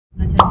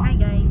Hi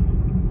guys.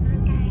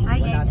 Hi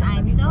guys,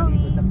 I'm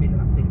Zoe.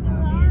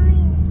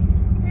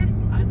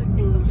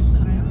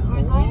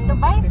 We're going to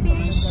buy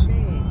fish.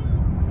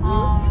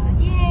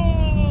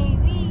 Yay!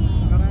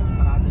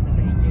 Parado na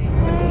sa inyo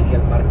eh.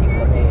 Illegal parking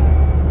kami.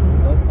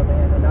 Doon sa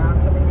may ano lang,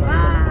 sa may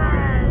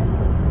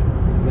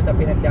doon sa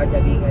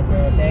pinagdadalingan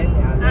niya, Sen.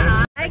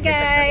 Hi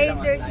guys,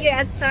 we're here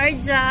at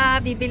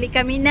Sharjah. Bibili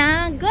kami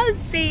ng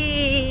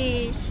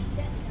goldfish.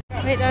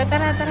 Wait, oh,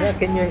 tara. Yeah,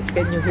 can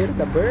you hear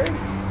the birds?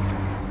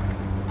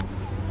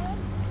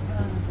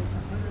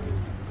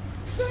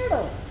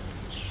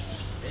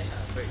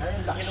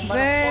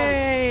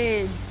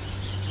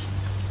 Birds.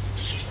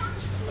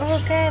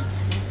 Oh, cat.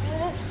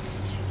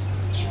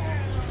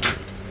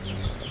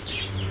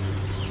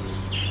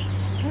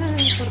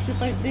 Ay,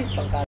 45 days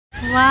pangkat.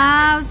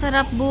 Wow,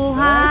 sarap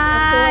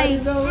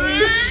buhay.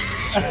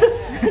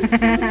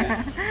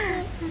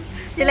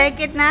 You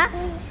like it na?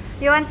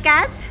 You want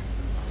cat?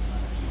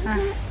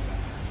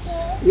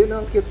 Yun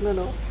ang cute na,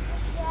 no?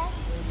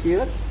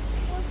 Cute?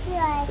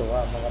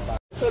 Tuwa, mga bata.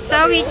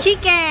 Zoe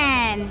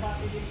chicken.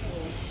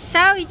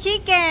 Zoe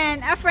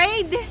chicken.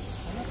 Afraid?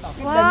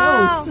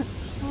 Wow.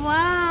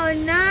 Wow,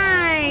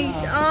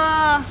 nice.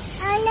 Oh.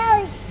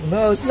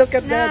 Nose, look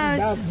at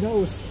that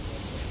nose.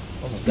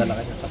 Oh, magdala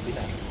ka niya sa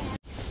pinan.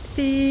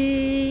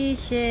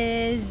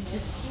 Fishes.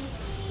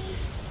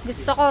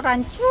 Gusto ko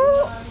rancho.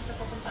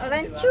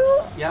 Rancho.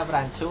 Yeah,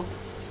 rancho.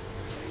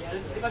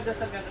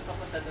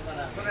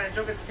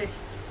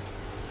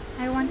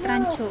 I want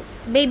rancho.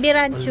 Baby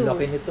rancho. Ang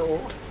laki nito,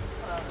 oh.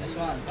 This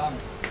one, come.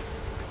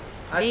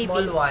 Baby.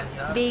 Small one.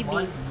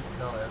 Baby. Small?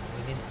 No,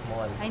 we need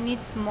small. I need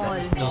small.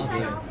 No.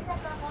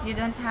 You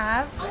don't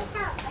have?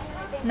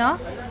 No?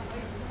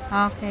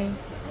 Okay.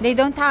 They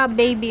don't have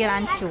baby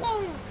rancho.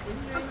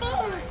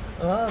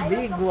 Oh,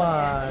 big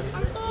one.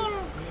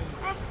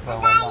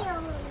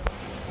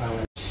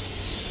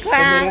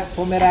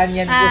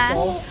 Pomeranian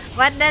gusto.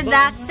 What the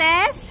duck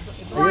says?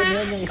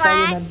 Ayun, yung isa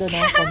yun nandun,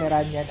 oh.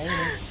 Pomeranian.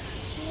 Ayun.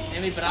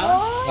 May brown?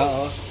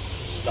 Oo.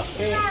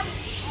 Laki.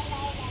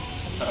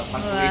 Sarap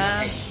pagkuhin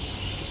na eh.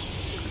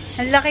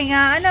 Ang laki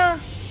nga, ano?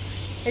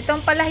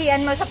 Itong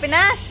palahian mo sa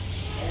Pinas.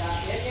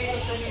 Yan yung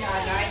gusto ni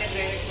nanay,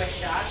 nagre-request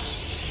siya.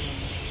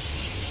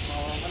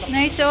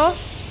 Nice, oh.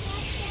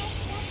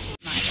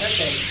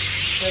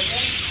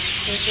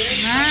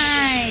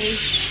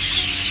 Nice.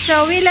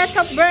 So, we lots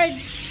of bird.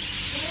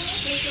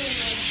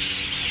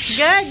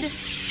 Good.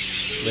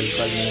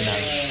 Welcome nyo na.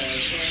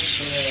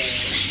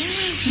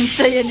 Ang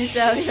saya ni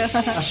Sabi.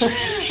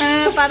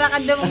 Para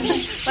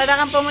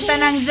kang pumunta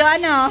ng zoo,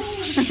 ano?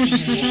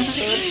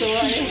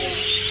 Tuwa eh.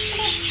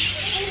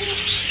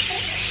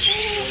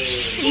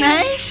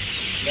 Nice.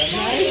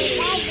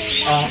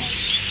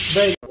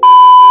 Bird.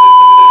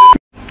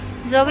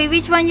 Zoe,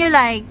 which one you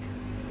like?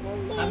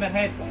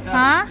 Hammerhead.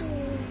 Huh?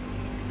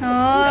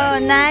 Oh,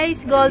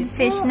 nice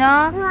goldfish,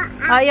 no?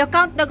 Oh, you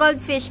count the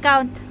goldfish,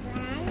 count.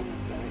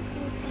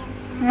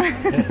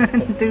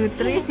 1, 2,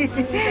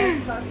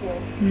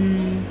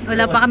 3.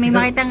 Wala pa kami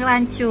makitang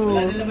rancho.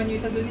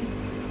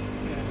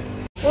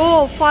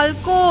 Oh,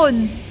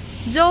 falcon.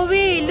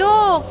 Zoe,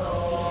 look.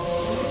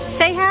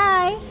 Say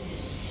hi.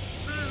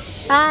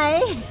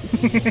 Hi.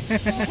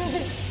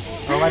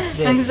 Oh, what's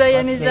this? Ang saya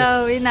ni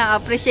Zoe.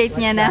 Na-appreciate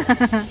niya na.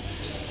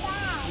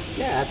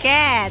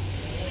 Cat.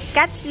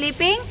 Cat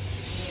sleeping?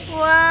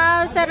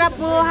 Wow, sarap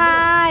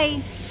buhay.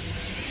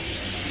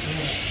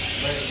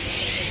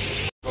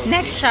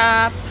 Next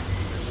shop.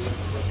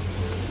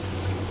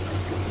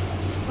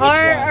 Or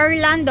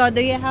Orlando.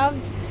 Do you have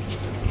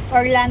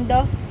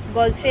Orlando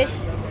goldfish?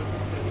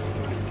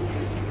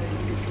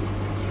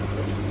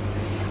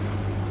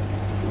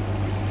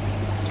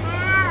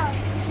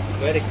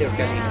 Where is your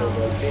canico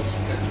goldfish?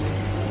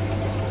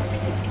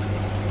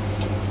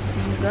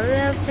 Go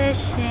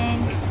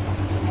fishing.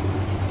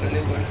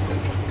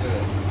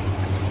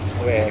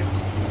 Where?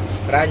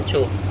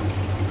 Rancho.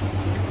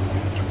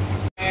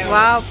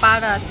 Wow,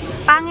 parrot.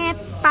 Pangit,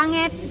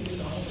 pangit,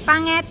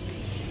 pangit.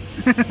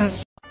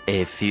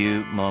 A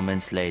few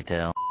moments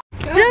later.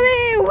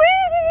 Zoe,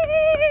 wee!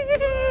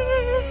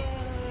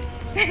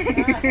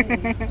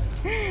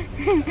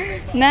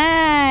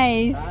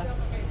 Nice.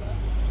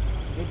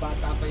 May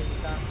bata pa yung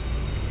isa.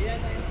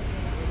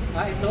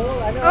 Ito,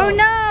 ano? Oh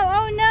no,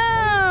 oh no.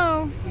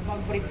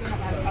 Ibang break ko,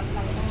 nakalapas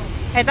lang mo.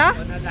 Ito?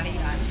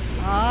 Nalahian.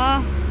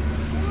 Oh.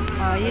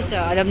 Oh, yes,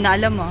 oh. Alam na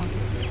alam mo.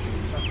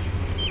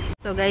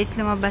 So guys,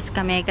 lumabas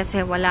kami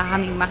kasi wala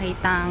kaming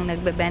makitang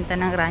nagbebenta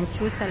ng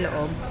rancho sa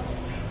loob.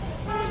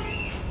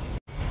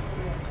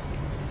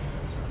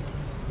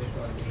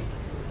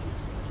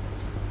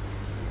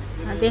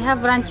 They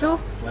have rancho?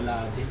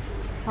 Wala din.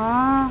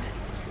 Oh.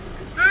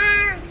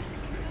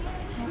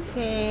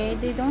 Okay,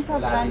 they don't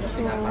have rancho.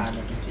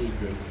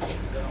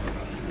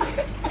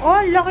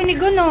 Oh, laki ni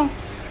Guno.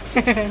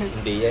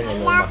 Hindi yan,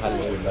 yung mahal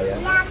ba yan?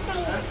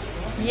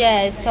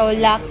 Yes, so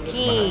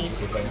lucky.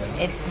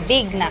 It's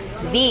big na,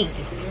 big.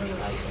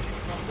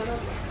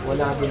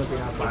 Wala din yung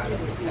pinapaano.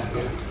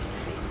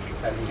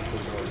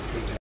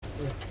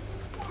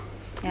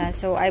 Yeah,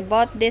 so I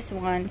bought this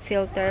one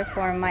filter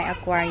for my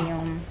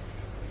aquarium.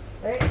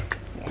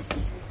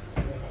 Yes.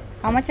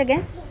 How much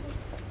again?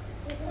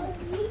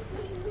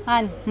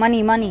 Han,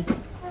 money.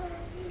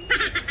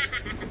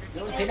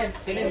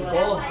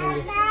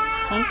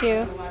 Thank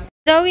you.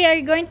 So we are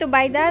going to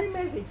buy that?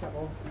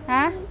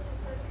 Ha?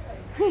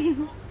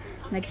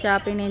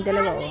 Nag-shopping na yung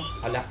dalawa,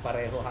 oh. Alak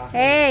pareho ha.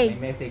 Hey!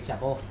 May message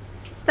ako.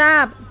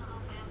 Stop!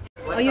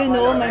 Oh, you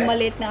know, may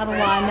maliit na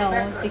arwana,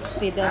 oh.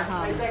 60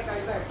 dirhams.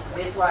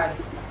 This one.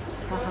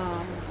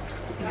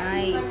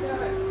 Nice.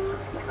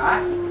 Ha?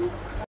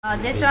 Oh,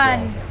 this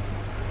one.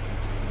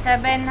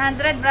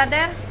 700,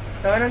 brother?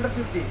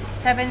 750.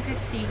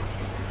 750.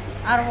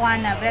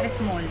 Arwana, very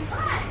small.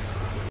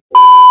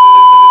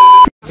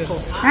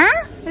 Huh?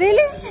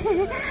 Really?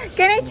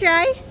 Can I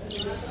try?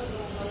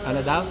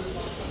 Ano daw?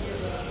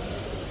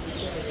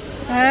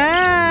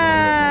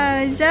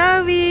 Ah,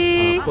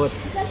 Zoe. Put.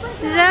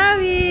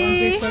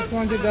 Zoe.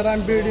 20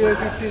 dirham video,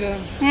 50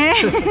 dirham.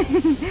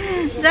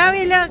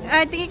 Zoe, look.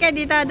 Tingin ka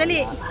dito.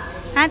 Dali.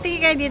 Tingin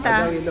ka dito.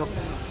 Look.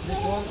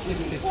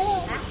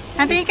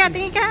 Tingin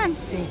ka.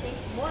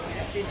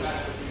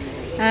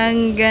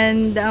 Ang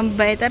ganda, ang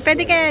bait.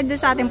 Pwede kaya doon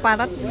sa ating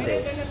parrot?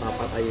 Hindi.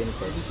 Papatayin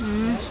ko.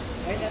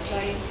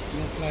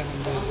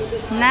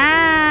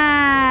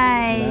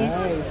 Nice.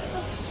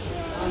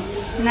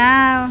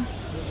 Now.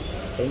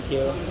 Thank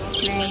you.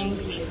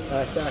 Thanks.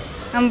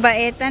 Ang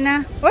bait,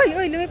 ano?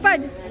 Uy,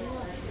 lumipad.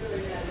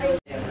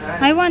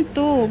 I want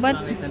to, but...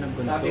 Pag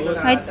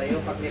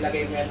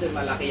nilagay mo yan doon,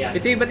 malaki yan.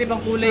 Ito iba't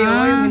ibang kulay,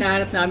 yung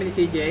hinahanap namin ni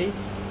CJ.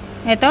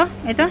 Ito?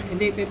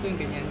 Hindi, ito yung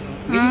ganyan.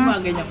 Ganyan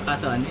mga ganyan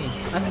kaso ano eh.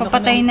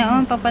 Papatay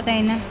na,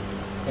 papatay na.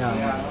 Ang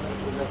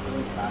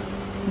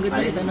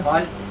ganda ito na.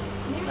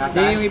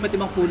 Hindi yung iba't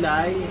ibang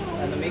kulay,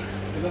 ano mix.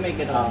 Di ba may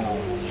gano'n?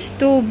 It's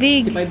too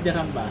big. 5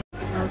 dirham ba?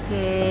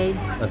 Okay.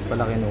 At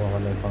pala kinuha ko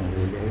na yung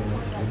panghuli.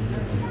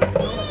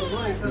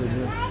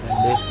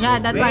 Yeah,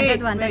 that one.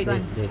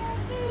 This.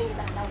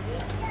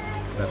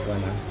 That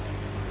one ah.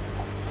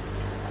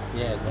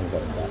 Yes, ang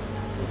ganda.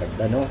 Ang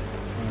ganda no?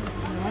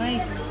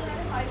 Nice.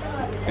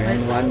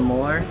 And one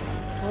more.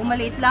 Oh,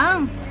 maliit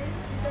lang.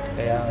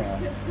 Kaya nga.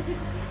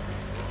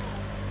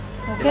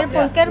 Oh,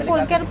 careful.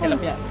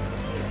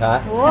 Ha?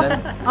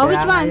 Oh,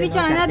 which one?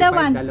 Another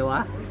one.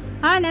 Dalawa?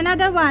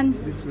 Another one.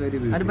 It's very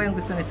big. Ano ba yung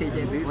gusto ni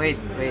CJ? Wait.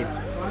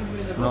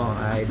 No,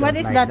 I don't What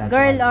is like that?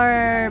 Girl one.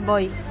 or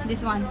boy?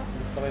 This one.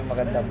 Gusto ko yung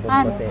magandang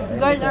buntot eh.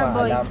 Girl or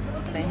boy?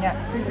 Niya.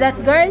 Is that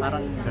girl?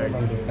 Parang girl.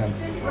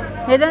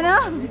 I don't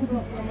know.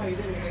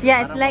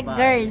 Yeah, it's like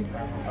girl.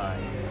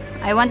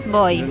 I want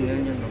boy.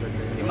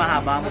 Yung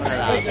mahaba mo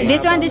lalaki.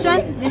 This one?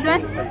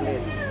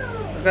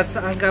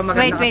 Basta ang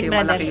maganda Wait, kasi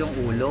brother. malaki yung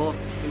ulo.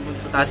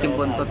 Tapos yung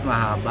buntot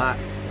mahaba.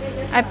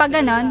 Ay, pag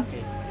ganon.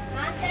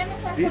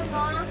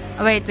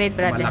 Wait,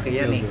 brother. Malaki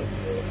yan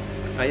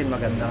eh. Ayun,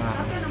 maganda nga.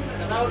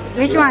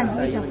 Which one?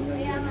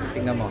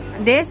 Tingnan mo.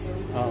 This?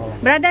 Oo.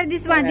 Brother,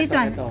 this one.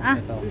 Ito.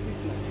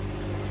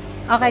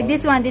 Okay,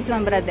 this one,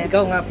 brother.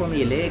 Ikaw nga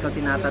pumili. Ikaw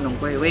tinatanong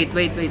ko eh. Wait,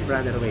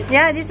 brother, wait.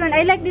 Yeah, this one.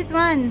 I like this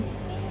one.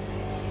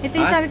 Ito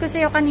yung sabi ko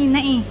sa'yo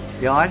kanina eh.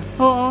 Yon?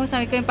 Oo,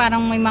 sabi ko yung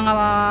parang may mga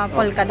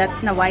polka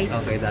dots na white.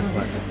 Okay, that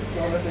one.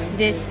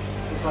 This.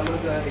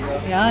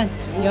 Yan.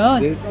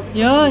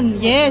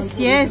 Yes.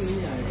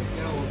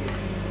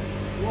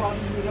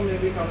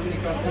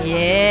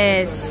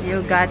 Yes,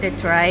 you got it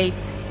right.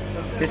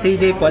 Si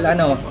CJ Paul,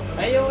 ano?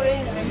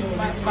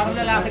 Parang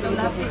lalaki daw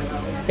lahat eh.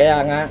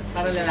 Kaya nga.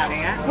 Parang lalaki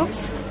nga?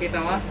 Oops.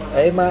 Kita mo?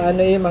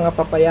 Mga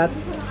papayat.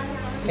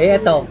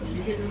 Eto.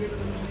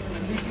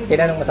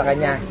 Tinanong mo sa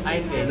kanya.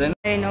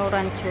 Reno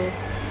Rancho.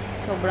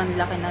 Sobrang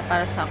laki na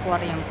para sa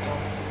aquarium ko.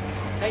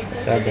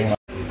 Sabi nga.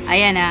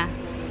 Ayan ah.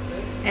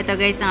 Ito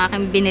guys ang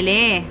aking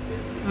binili.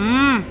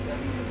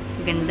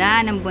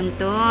 Ganda ng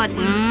buntot.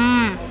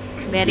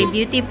 Very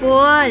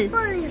beautiful.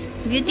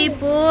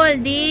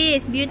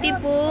 This.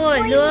 Beautiful.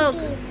 Look.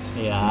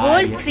 Yeah,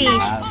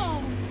 Goldfish.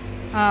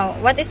 Oh,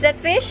 what is that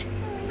fish?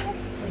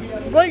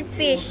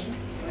 Goldfish.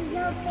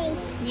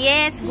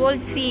 Yes,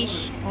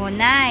 goldfish. Oh,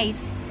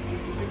 nice.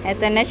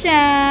 Ito na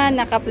siya.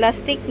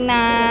 Naka-plastic na.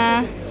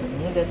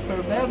 That's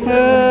for Bebo.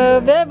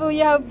 Bebo,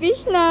 you have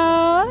fish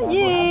na.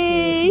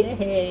 Yay!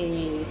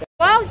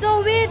 Wow,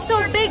 Zoe, it's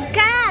so big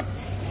cat.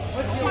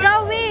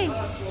 Zoe.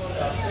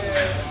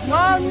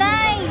 Wow,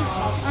 nice.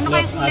 Ano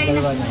kayo kulay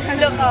na?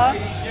 Look, oh.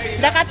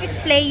 The cat is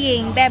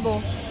playing, Bebo.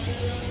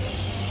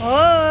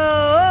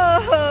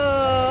 Oh,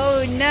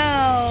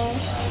 no.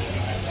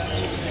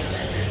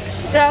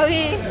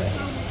 Zoe.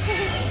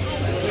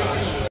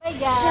 Hi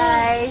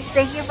guys,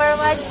 thank you for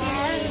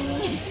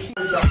watching.